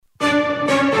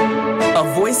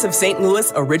Voice of St.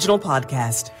 Louis original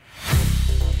podcast.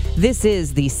 This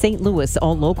is the St. Louis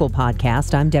All Local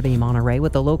podcast. I'm Debbie Monterey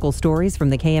with the local stories from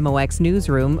the KMOX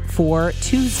newsroom for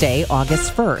Tuesday,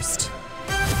 August 1st.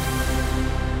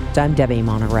 I'm Debbie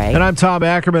Monterey. And I'm Tom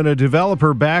Ackerman. A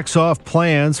developer backs off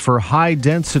plans for high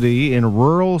density in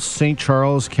rural St.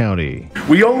 Charles County.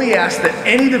 We only ask that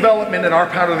any development in our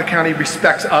part of the county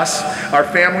respects us, our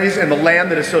families, and the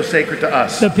land that is so sacred to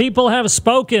us. The people have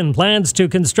spoken. Plans to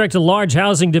construct a large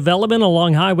housing development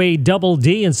along Highway Double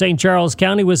D in St. Charles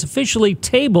County was officially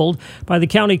tabled by the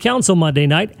county council Monday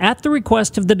night at the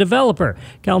request of the developer.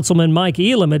 Councilman Mike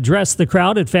Elam addressed the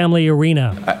crowd at Family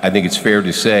Arena. I think it's fair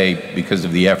to say, because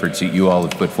of the efforts that you all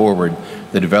have put forward,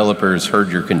 the developers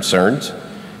heard your concerns,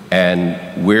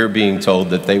 and we're being told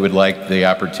that they would like the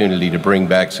opportunity to bring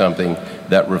back something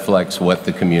that reflects what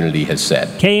the community has said.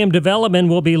 KM Development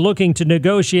will be looking to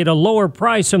negotiate a lower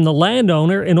price from the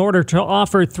landowner in order to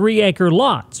offer 3-acre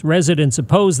lots. Residents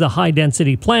oppose the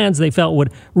high-density plans they felt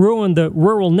would ruin the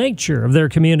rural nature of their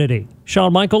community.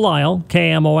 Sean Michael Lyle,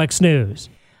 KMOX News.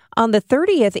 On the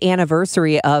 30th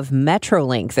anniversary of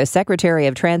Metrolink, the Secretary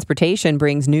of Transportation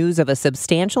brings news of a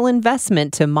substantial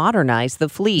investment to modernize the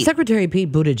fleet. Secretary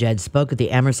Pete Buttigieg spoke at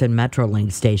the Emerson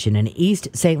Metrolink station in East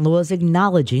St. Louis,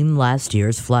 acknowledging last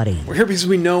year's flooding. We're here because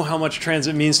we know how much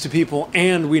transit means to people,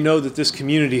 and we know that this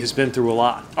community has been through a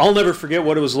lot. I'll never forget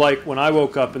what it was like when I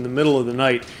woke up in the middle of the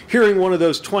night, hearing one of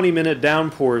those 20-minute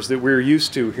downpours that we're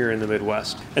used to here in the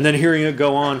Midwest, and then hearing it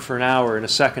go on for an hour, and a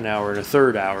second hour, and a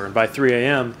third hour, and by 3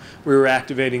 a.m., we were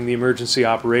activating the Emergency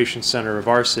Operations Center of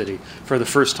our city for the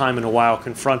first time in a while,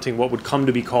 confronting what would come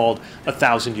to be called a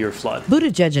 1,000-year flood.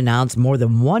 Buttigieg announced more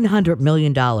than $100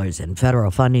 million in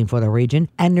federal funding for the region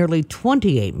and nearly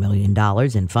 $28 million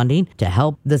in funding to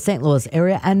help the St. Louis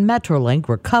area and Metrolink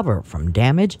recover from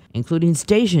damage, including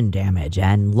station damage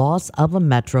and loss of a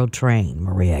Metro train.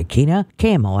 Maria Aquina,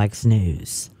 KMOX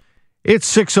News. It's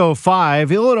 6:05.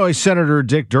 Illinois Senator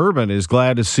Dick Durbin is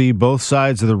glad to see both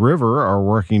sides of the river are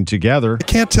working together. I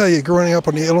can't tell you, growing up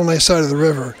on the Illinois side of the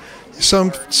river,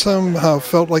 somehow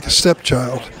felt like a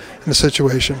stepchild in the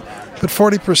situation. But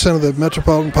 40% of the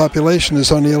metropolitan population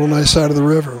is on the Illinois side of the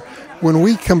river. When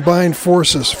we combine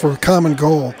forces for a common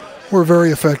goal, we're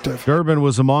very effective. Durbin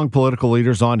was among political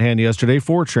leaders on hand yesterday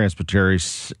for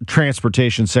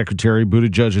Transportation Secretary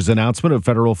Buttigieg's announcement of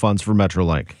federal funds for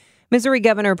Metrolink. Missouri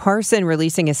Governor Parson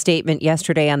releasing a statement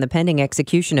yesterday on the pending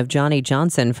execution of Johnny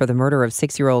Johnson for the murder of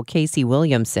 6-year-old Casey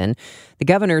Williamson. The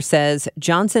governor says,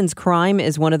 Johnson's crime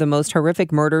is one of the most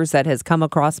horrific murders that has come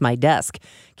across my desk.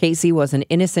 Casey was an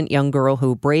innocent young girl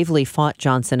who bravely fought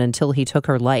Johnson until he took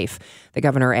her life. The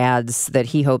governor adds that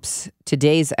he hopes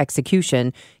today's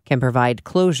execution can provide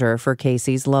closure for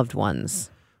Casey's loved ones.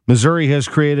 Missouri has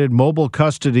created mobile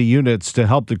custody units to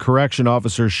help the correction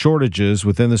officers' shortages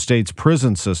within the state's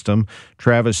prison system.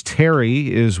 Travis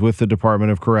Terry is with the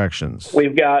Department of Corrections.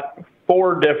 We've got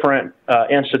 4 different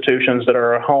institutions that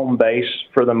are a home base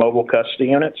for the mobile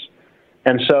custody units.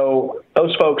 And so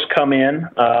those folks come in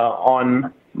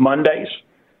on Mondays,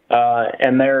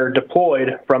 and they're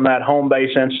deployed from that home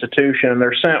base institution, and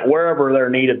they're sent wherever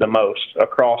they're needed the most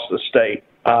across the state.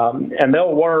 And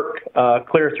they'll work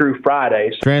clear through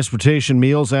Fridays. Transportation,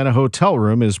 meals, and a hotel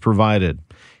room is provided.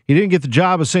 He didn't get the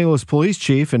job as St. Louis police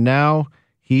chief, and now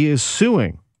he is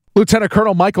suing. Lieutenant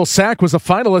Colonel Michael Sack was a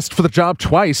finalist for the job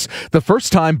twice. The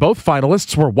first time, both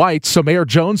finalists were white, so Mayor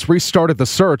Jones restarted the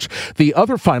search. The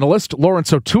other finalist,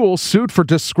 Lawrence O'Toole, sued for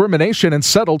discrimination and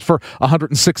settled for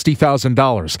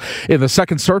 $160,000. In the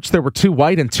second search, there were 2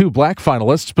 white and 2 black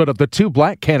finalists, but of the 2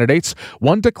 black candidates,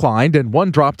 1 declined and 1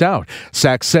 dropped out.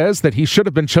 Sack says that he should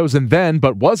have been chosen then,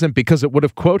 but wasn't because it would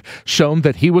have, quote, shown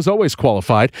that he was always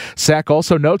qualified. Sack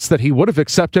also notes that he would have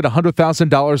accepted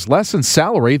 $100,000 less in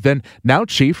salary than now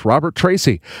Chief Robert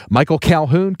Tracy. Michael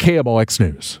Calhoun, KMOX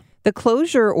News. The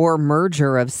closure or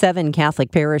merger of 7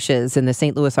 Catholic parishes in the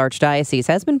St. Louis Archdiocese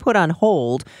has been put on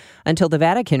hold until the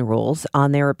Vatican rules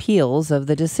on their appeals of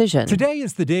the decision. Today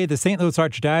is the day the St. Louis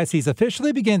Archdiocese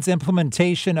officially begins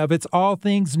implementation of its All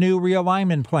Things New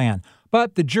realignment plan,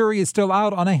 but the jury is still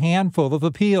out on a handful of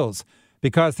appeals.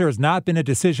 Because there has not been a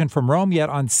decision from Rome yet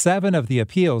on 7 of the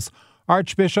appeals,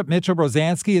 Archbishop Mitchell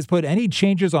Rosansky has put any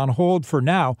changes on hold for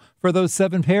now for those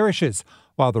 7 parishes,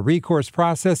 while the recourse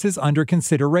process is under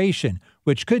consideration,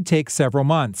 which could take several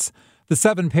months. The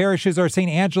 7 parishes are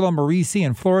St. Angela Merisi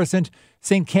in Florissant,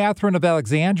 St. Catherine of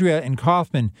Alexandria in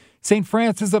Kaufman, St.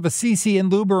 Francis of Assisi in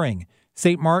Lubering,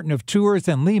 St. Martin of Tours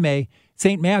and Limay,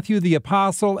 St. Matthew the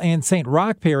Apostle and St.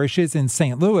 Roch parishes in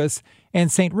St. Louis, and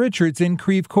St. Richard's in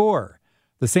Creve Coeur.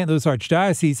 The St. Louis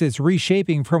Archdiocese is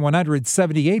reshaping from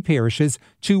 178 parishes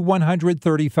to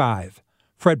 135.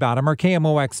 Fred Bottomer,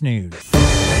 KMOX News.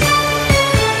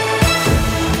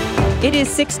 It is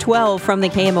 6:12 from the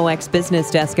KMOX business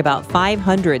desk. About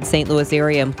 500 St. Louis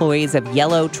area employees of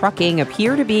Yellow Trucking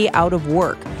appear to be out of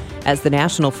work as the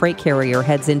national freight carrier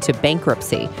heads into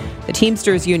bankruptcy. The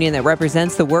Teamsters union that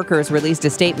represents the workers released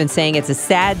a statement saying it's a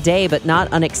sad day but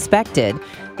not unexpected.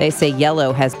 They say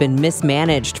Yellow has been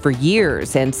mismanaged for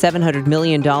years and $700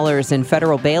 million in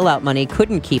federal bailout money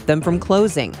couldn't keep them from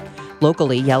closing.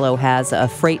 Locally, Yellow has a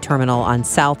freight terminal on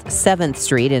South 7th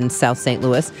Street in South St.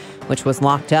 Louis, which was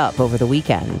locked up over the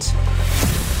weekend.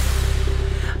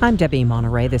 I'm Debbie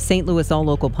Monterey. The St. Louis All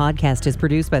Local podcast is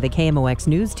produced by the KMOX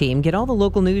News team. Get all the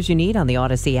local news you need on the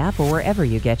Odyssey app or wherever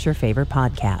you get your favorite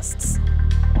podcasts.